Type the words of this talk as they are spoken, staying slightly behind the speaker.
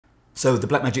So the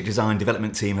Blackmagic Design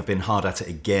development team have been hard at it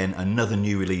again, another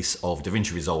new release of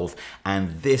DaVinci Resolve,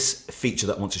 and this feature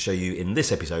that I want to show you in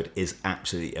this episode is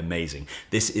absolutely amazing.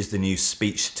 This is the new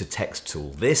speech to text tool.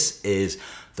 This is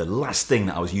the last thing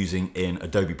that I was using in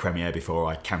Adobe Premiere before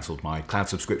I cancelled my cloud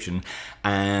subscription,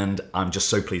 and I'm just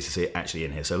so pleased to see it actually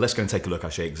in here. So let's go and take a look.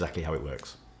 I'll show you exactly how it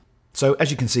works. So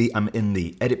as you can see, I'm in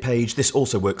the edit page. This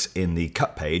also works in the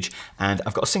cut page, and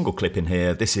I've got a single clip in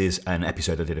here. This is an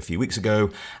episode I did a few weeks ago,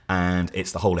 and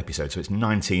it's the whole episode. So it's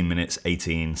 19 minutes,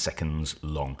 18 seconds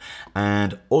long.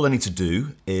 And all I need to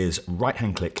do is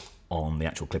right-hand click on the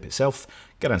actual clip itself,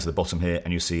 go down to the bottom here,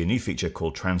 and you'll see a new feature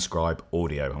called Transcribe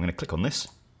Audio. I'm going to click on this,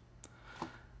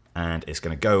 and it's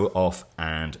going to go off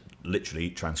and literally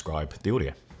transcribe the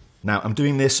audio. Now, I'm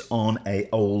doing this on an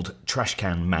old trash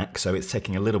can Mac, so it's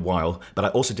taking a little while, but I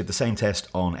also did the same test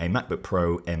on a MacBook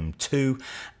Pro M2,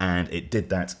 and it did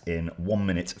that in 1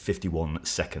 minute 51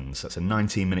 seconds. That's a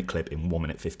 19-minute clip in 1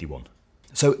 minute 51.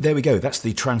 So there we go, that's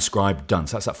the transcribe done.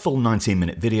 So that's that full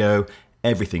 19-minute video.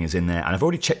 Everything is in there, and I've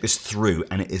already checked this through,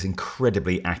 and it is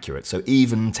incredibly accurate. So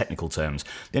even technical terms.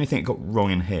 The only thing it got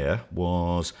wrong in here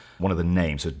was one of the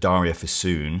names. So Daria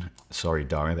Fisoon. Sorry,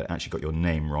 Daria, that actually got your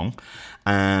name wrong.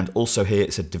 And also here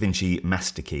it said DaVinci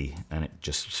Mastichi, and it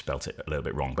just spelt it a little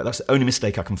bit wrong. But that's the only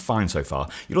mistake I can find so far.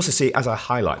 You'll also see as I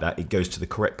highlight that, it goes to the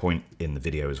correct point in the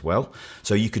video as well.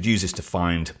 So you could use this to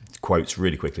find quotes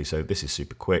really quickly. So this is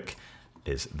super quick.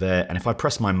 Is there, and if I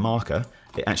press my marker,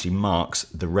 it actually marks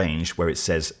the range where it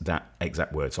says that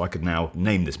exact word. So I could now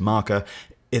name this marker.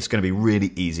 It's going to be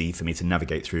really easy for me to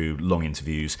navigate through long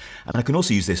interviews, and I can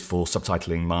also use this for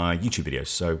subtitling my YouTube videos.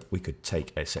 So we could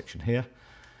take a section here,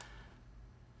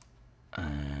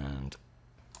 and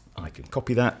I can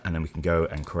copy that, and then we can go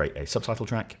and create a subtitle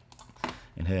track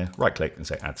in here, right click and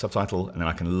say add subtitle, and then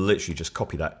I can literally just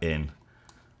copy that in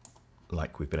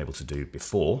like we've been able to do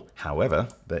before. However,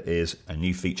 there is a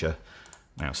new feature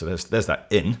now. So there's that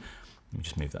in. Let me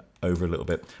just move that over a little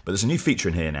bit. But there's a new feature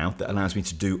in here now that allows me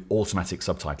to do automatic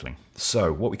subtitling.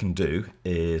 So what we can do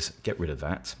is get rid of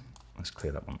that. Let's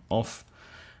clear that one off.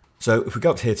 So if we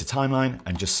go up here to timeline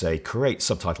and just say create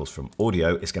subtitles from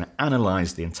audio, it's going to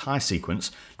analyze the entire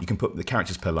sequence. You can put the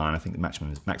characters per line. I think the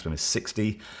maximum is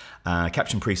 60.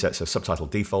 Caption presets, so subtitle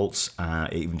defaults.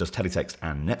 It even does teletext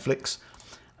and Netflix.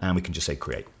 And we can just say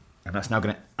create. And that's now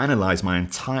going to analyze my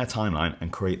entire timeline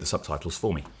and create the subtitles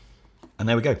for me. And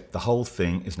there we go. The whole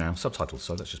thing is now subtitled.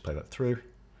 So let's just play that through.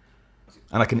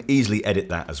 And I can easily edit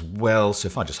that as well. So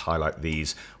if I just highlight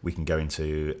these, we can go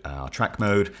into our track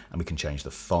mode and we can change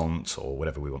the font or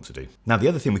whatever we want to do. Now, the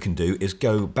other thing we can do is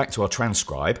go back to our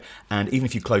transcribe. And even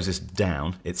if you close this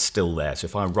down, it's still there. So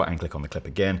if I right hand click on the clip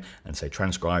again and say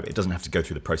transcribe, it doesn't have to go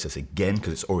through the process again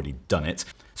because it's already done it.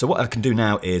 So what I can do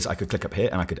now is I could click up here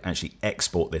and I could actually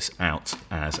export this out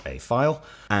as a file.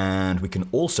 And we can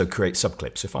also create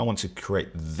subclips. So if I want to create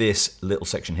this little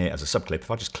section here as a subclip,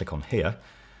 if I just click on here,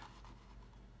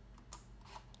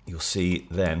 you'll see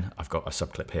then I've got a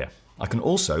subclip here. I can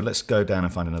also, let's go down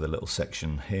and find another little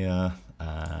section here.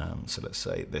 So let's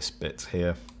say this bit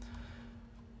here,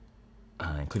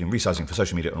 including resizing for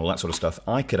social media and all that sort of stuff.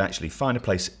 I could actually find a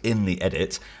place in the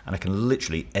edit and I can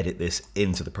literally edit this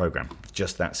into the program,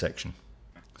 just that section.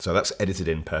 So that's edited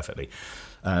in perfectly.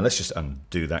 Let's just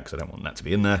undo that because I don't want that to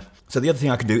be in there. So the other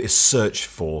thing I can do is search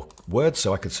for words.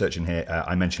 So I could search in here.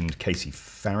 I mentioned Casey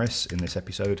Farris in this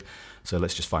episode. So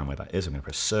let's just find where that is. I'm going to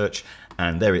press search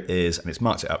and there it is. And it's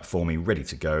marked it up for me, ready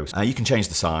to go. You can change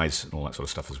the size and all that sort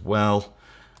of stuff as well.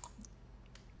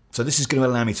 So this is going to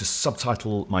allow me to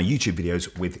subtitle my YouTube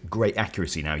videos with great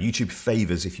accuracy now. YouTube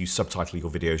favors if you subtitle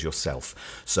your videos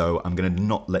yourself. So I'm going to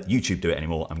not let YouTube do it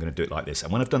anymore. I'm going to do it like this.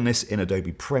 And when I've done this in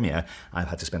Adobe Premiere, I've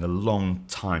had to spend a long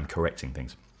time correcting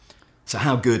things. So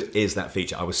how good is that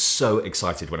feature? I was so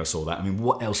excited when I saw that. I mean,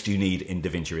 what else do you need in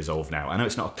DaVinci Resolve now? I know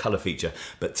it's not a color feature,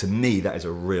 but to me, that is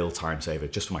a real time saver.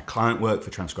 Just for my client work, for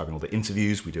transcribing all the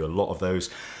interviews, we do a lot of those.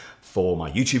 For my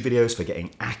YouTube videos, for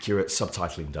getting accurate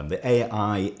subtitling done. The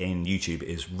AI in YouTube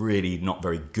is really not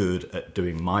very good at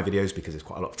doing my videos because there's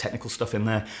quite a lot of technical stuff in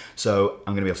there. So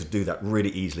I'm going to be able to do that really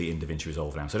easily in DaVinci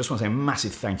Resolve now. So I just want to say a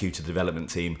massive thank you to the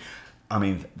development team. I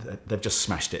mean, they've just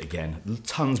smashed it again.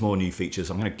 Tons more new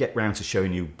features. I'm going to get round to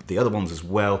showing you the other ones as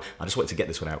well. I just wanted to get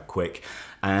this one out quick.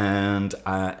 And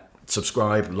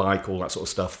subscribe, like, all that sort of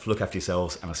stuff. Look after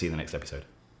yourselves, and I'll see you in the next episode.